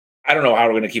 I don't know how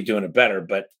we're going to keep doing it better,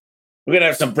 but we're going to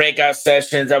have some breakout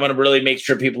sessions. I'm going to really make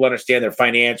sure people understand their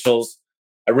financials.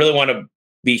 I really want to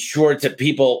be sure that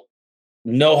people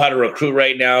know how to recruit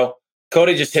right now.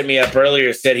 Cody just hit me up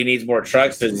earlier, said he needs more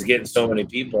trucks because he's getting so many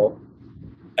people.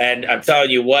 And I'm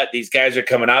telling you what, these guys are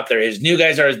coming out there. His new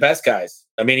guys are his best guys.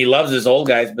 I mean, he loves his old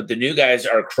guys, but the new guys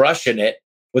are crushing it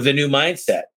with a new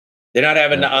mindset. They're not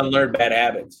having to unlearn bad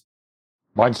habits.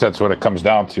 Mindset's what it comes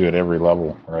down to at every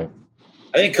level, right?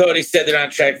 I think Cody said they're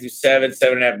on track to do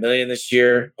 7.5 million this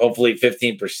year. Hopefully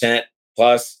 15%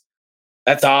 plus.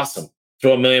 That's awesome.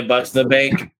 Throw $1 million in the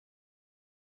bank.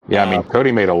 Yeah, I mean,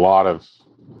 Cody made a lot of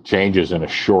changes in a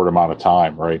short amount of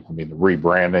time, right? I mean, the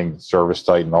rebranding, the service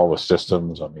titan, all the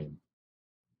systems. I mean,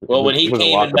 well, when he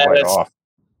came and met us,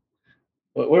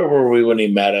 where were we when he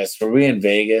met us? Were we in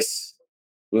Vegas?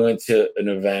 We went to an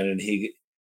event, and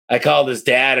I called his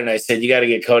dad, and I said, "You got to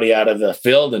get Cody out of the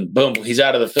field." And boom, he's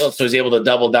out of the field, so he's able to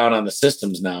double down on the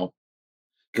systems now.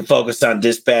 He can focus on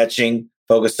dispatching,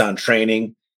 focus on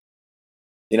training.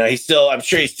 You know, I'm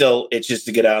sure he still itches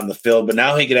to get out on the field, but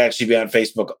now he could actually be on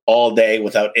Facebook all day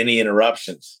without any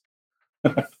interruptions.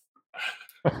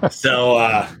 So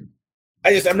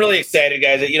I'm really excited,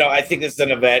 guys. You know, I think this is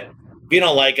an event. If you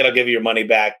don't like it, I'll give you your money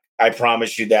back. I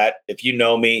promise you that. If you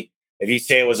know me, if you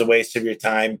say it was a waste of your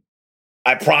time,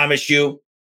 I promise you,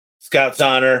 Scout's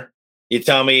honor, you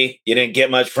tell me you didn't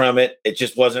get much from it, it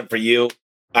just wasn't for you,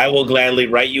 I will gladly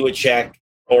write you a check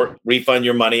or refund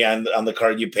your money on the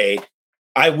card you paid.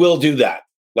 I will do that.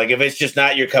 Like, if it's just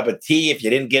not your cup of tea, if you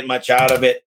didn't get much out of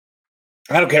it,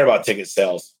 I don't care about ticket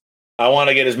sales. I want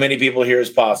to get as many people here as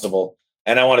possible,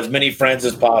 and I want as many friends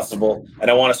as possible, and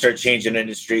I want to start changing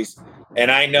industries. And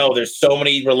I know there's so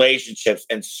many relationships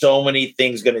and so many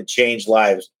things going to change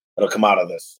lives that'll come out of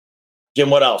this. Jim,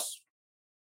 what else?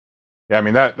 Yeah, I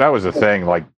mean, that was the thing,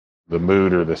 like the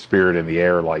mood or the spirit in the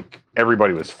air, like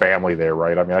everybody was family there,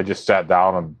 right? I mean, I just sat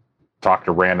down and talked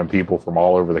to random people from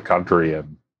all over the country,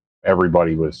 and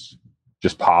everybody was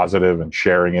just positive and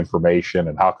sharing information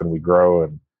and how can we grow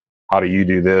and how do you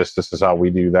do this? This is how we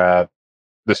do that.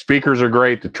 The speakers are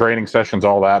great, the training sessions,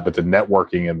 all that, but the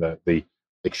networking and the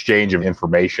exchange of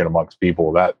information amongst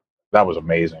people, that was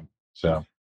amazing. So,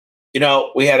 you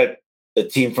know, we had a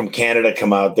team from Canada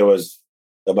come out. There was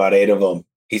about 8 of them.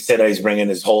 He said he's bringing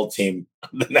his whole team,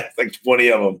 the next, like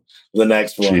 20 of them, the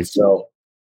next one. Jeez. So,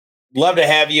 love to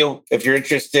have you. If you're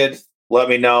interested, let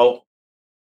me know.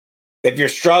 If you're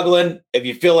struggling, if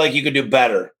you feel like you could do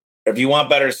better, if you want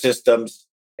better systems,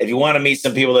 if you want to meet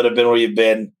some people that have been where you've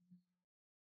been,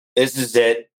 this is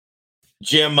it.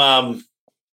 Jim,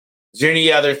 is there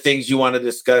any other things you want to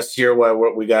discuss here while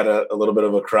we got a little bit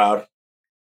of a crowd?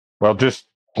 Well, just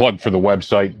plug for the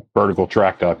website,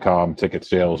 verticaltrack.com. Ticket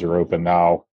sales are open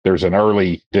now. There's an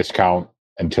early discount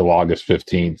until August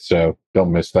 15th, so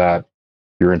don't miss that.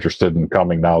 If you're interested in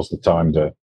coming, now's the time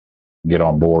to get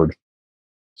on board.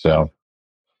 So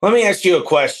let me ask you a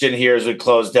question here as we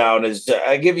close down.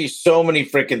 I give you so many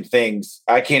freaking things.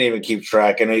 I can't even keep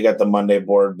track. I know you got the Monday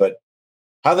board, but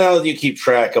how the hell do you keep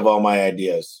track of all my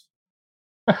ideas?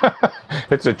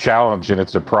 It's a challenge, and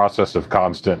it's a process of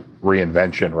constant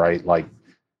reinvention, right? Like,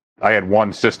 I had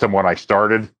one system when I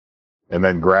started, and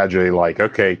then gradually, like,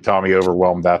 okay, Tommy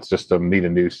overwhelmed that system, need a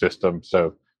new system.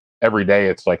 So every day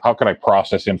it's like, how can I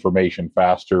process information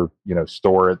faster,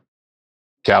 store it,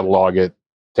 catalog it,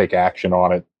 take action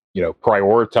on it,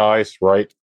 prioritize,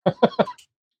 right?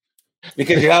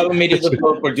 Because you're helping me do the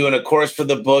book. We're doing a course for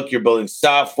the book. You're building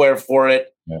software for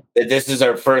it. Yeah. This is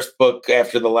our first book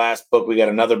after the last book. We got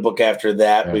another book after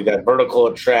that. Yeah. We've got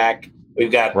Vertical Track.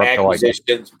 We've got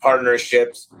acquisitions,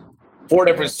 partnerships, 4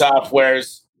 different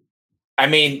softwares. I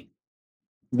mean,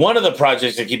 one of the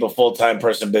projects that keep a full-time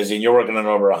person busy, and you're working on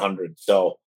over 100.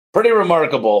 So pretty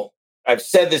remarkable. I've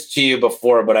said this to you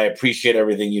before, but I appreciate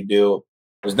everything you do.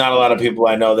 There's not a lot of people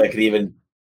I know that could even...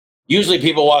 Usually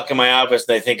people walk in my office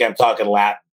and they think I'm talking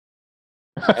Latin.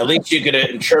 At least you could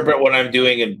interpret what I'm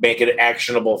doing and make it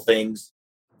actionable things.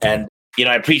 And,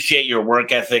 I appreciate your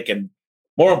work ethic and,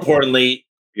 more importantly,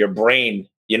 your brain.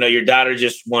 Your daughter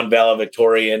just won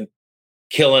valedictorian,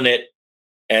 killing it.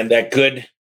 And that good,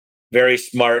 very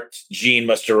smart gene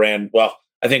must have ran, well,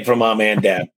 I think from mom and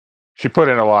dad. She put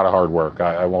in a lot of hard work.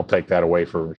 I won't take that away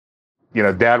from her.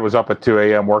 Dad was up at 2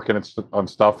 a.m. working on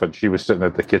stuff, and she was sitting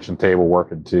at the kitchen table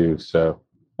working too. So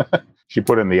she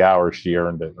put in the hours. She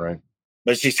earned it, right?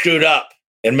 But she screwed up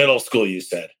in middle school, you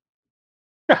said.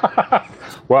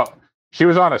 Well, she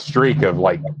was on a streak of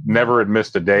like never had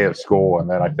missed a day of school. And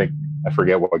then I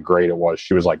forget what grade it was.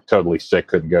 She was like totally sick,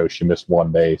 couldn't go. She missed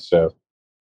one day. So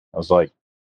I was like,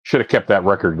 should have kept that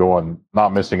record going,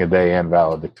 not missing a day and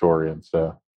valedictorian.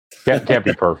 So can't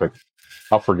be perfect.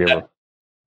 I'll forgive her.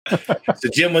 So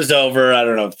Jim was over, I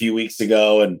don't know, a few weeks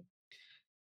ago, and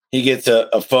he gets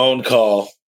a phone call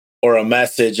or a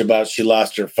message about she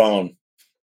lost her phone.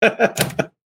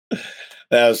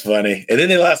 That was funny. And then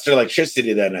they lost their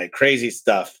electricity that night. Crazy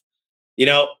stuff.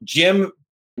 Jim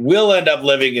will end up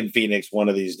living in Phoenix one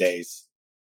of these days.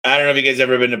 I don't know if you guys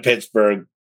ever been to Pittsburgh.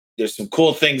 There's some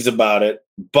cool things about it,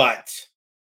 but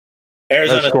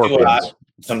Arizona's too hot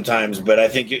sometimes. But I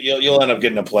think you'll end up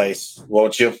getting a place,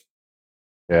 won't you?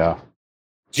 Yeah.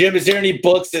 Jim, is there any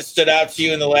books that stood out to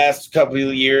you in the last couple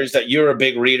of years that you're a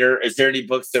big reader? Is there any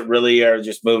books that really are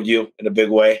just moved you in a big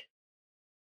way?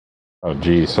 Oh,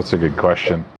 geez, that's a good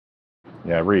question.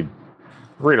 Yeah, I read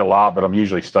a lot, but I'm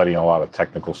usually studying a lot of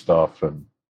technical stuff, and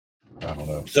I don't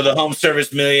know. So the Home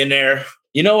Service Millionaire.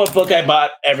 You know what book I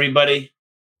bought everybody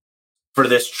for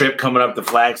this trip coming up to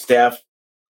Flagstaff?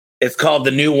 It's called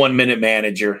The New 1 Minute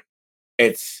Manager.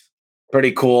 It's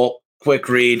pretty cool, quick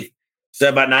read. So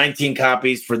about 19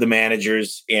 copies for the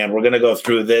managers, and we're going to go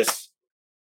through this.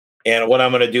 And what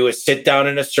I'm going to do is sit down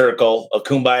in a circle, a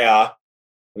kumbaya.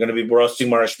 We're going to be roasting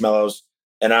marshmallows,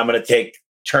 and I'm going to take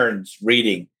turns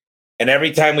reading. And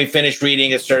every time we finish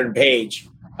reading a certain page,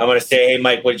 I'm going to say, hey,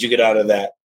 Mike, what did you get out of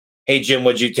that? Hey, Jim,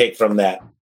 what did you take from that?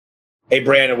 Hey,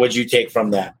 Brandon, what did you take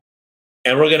from that?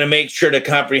 And we're going to make sure to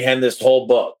comprehend this whole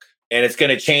book. And it's going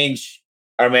to change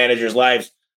our managers'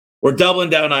 lives. We're doubling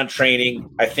down on training.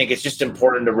 I think it's just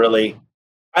important to really,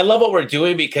 I love what we're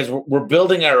doing because we're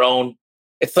building our own.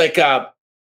 It's like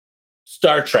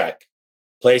Star Trek,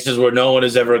 places where no one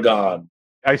has ever gone.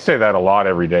 I say that a lot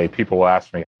every day. People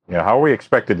ask me, how are we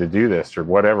expected to do this or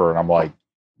whatever? And I'm like,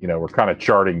 we're kind of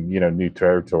charting, new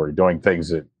territory, doing things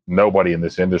that nobody in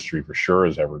this industry for sure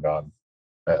has ever done.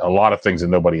 A lot of things that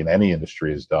nobody in any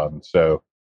industry has done. So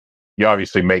you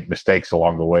obviously make mistakes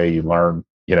along the way. You learn,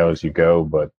 as you go,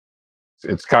 but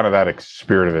it's kind of that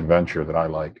spirit of adventure that I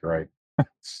like, right?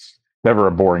 It's never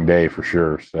a boring day for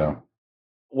sure. So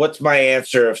what's my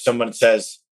answer if someone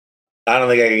says, I don't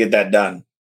think I can get that done?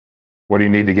 What do you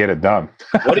need to get it done?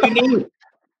 What do you need?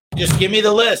 Just give me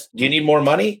the list. Do you need more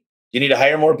money? Do you need to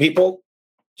hire more people?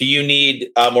 Do you need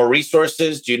more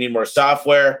resources? Do you need more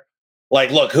software?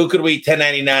 Look, who could we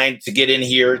 1099 to get in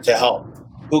here to help?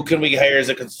 Who can we hire as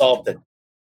a consultant?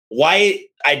 Why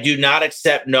I do not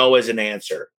accept no as an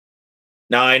answer.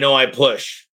 Now, I know I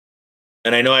push,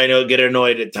 and I know get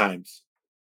annoyed at times.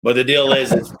 But the deal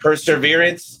is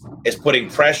perseverance, is putting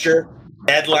pressure,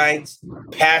 deadlines,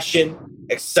 passion,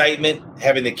 excitement,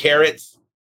 having the carrots.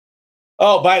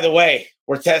 Oh, by the way,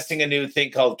 we're testing a new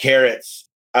thing called carrots.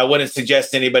 I wouldn't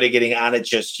suggest anybody getting on it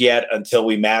just yet until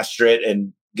we master it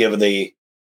and give the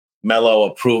mellow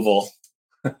approval.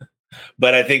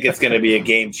 But I think it's going to be a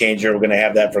game changer. We're going to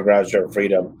have that for Garage Door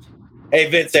Freedom. Hey,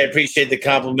 Vince, I appreciate the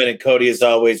compliment. And Cody, as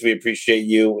always, we appreciate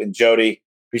you. And Jody,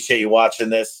 appreciate you watching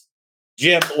this.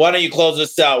 Jim, why don't you close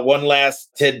us out? One last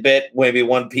tidbit, maybe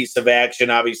one piece of action.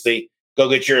 Obviously, go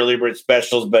get your early bird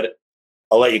specials, but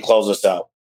I'll let you close us out.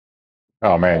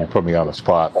 Oh, man, you put me on the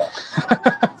spot.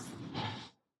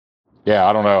 Yeah,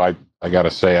 I don't know. I got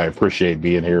to say, I appreciate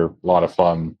being here. A lot of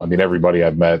fun. I mean, everybody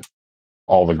I've met,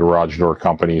 all the garage door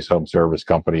companies, home service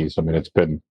companies. I mean, it's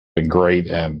been great.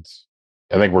 And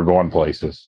I think we're going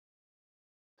places.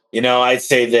 I'd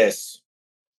say this.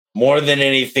 More than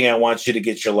anything, I want you to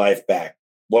get your life back.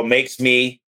 What makes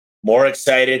me more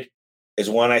excited is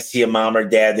when I see a mom or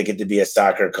dad that get to be a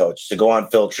soccer coach, to go on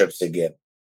field trips again.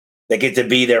 They get to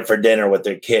be there for dinner with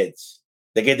their kids.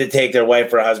 They get to take their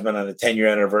wife or husband on a 10-year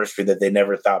anniversary that they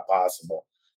never thought possible.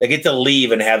 They get to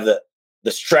leave and have the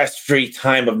stress-free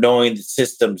time of knowing the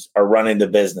systems are running the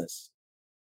business.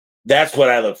 That's what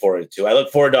I look forward to. I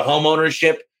look forward to home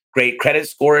ownership, great credit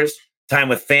scores, time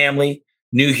with family,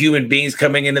 new human beings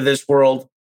coming into this world.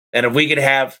 And if we could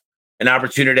have an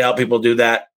opportunity to help people do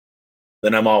that,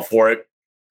 then I'm all for it.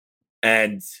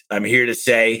 And I'm here to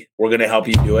say we're going to help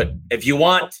you do it. If you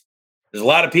want, there's a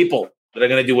lot of people that are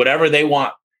going to do whatever they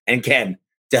want and can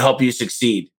to help you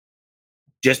succeed.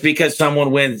 Just because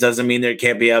someone wins doesn't mean there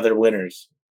can't be other winners.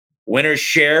 Winners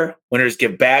share, winners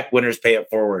give back, winners pay it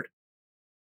forward.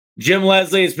 Jim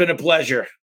Leslie, it's been a pleasure.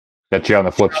 Catch you on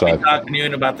the flip side. I'll be talking to you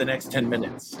in about the next 10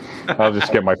 minutes. I'll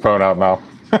just get my phone out now.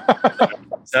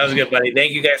 Sounds good, buddy.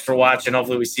 Thank you guys for watching.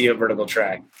 Hopefully we see you at Vertical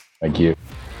Track. Thank you.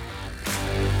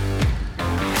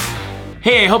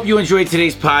 Hey, I hope you enjoyed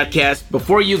today's podcast.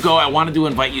 Before you go, I wanted to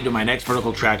invite you to my next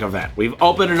Vertical Track event. We've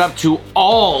opened it up to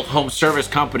all home service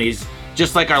companies,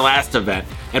 just like our last event.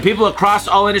 And people across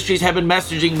all industries have been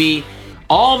messaging me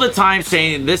all the time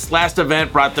saying this last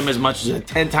event brought them as much as a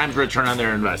 10 times return on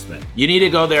their investment. You need to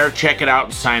go there, check it out,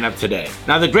 and sign up today.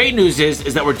 Now, the great news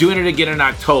is that we're doing it again in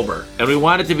October, and we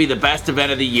want it to be the best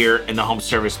event of the year in the home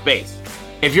service space.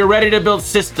 If you're ready to build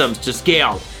systems to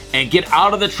scale and get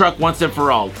out of the truck once and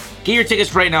for all. Get your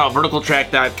tickets right now at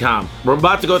verticaltrack.com. We're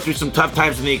about to go through some tough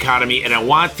times in the economy, and I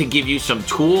want to give you some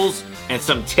tools and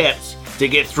some tips to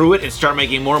get through it and start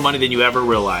making more money than you ever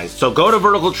realized. So go to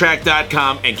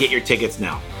verticaltrack.com and get your tickets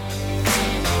now.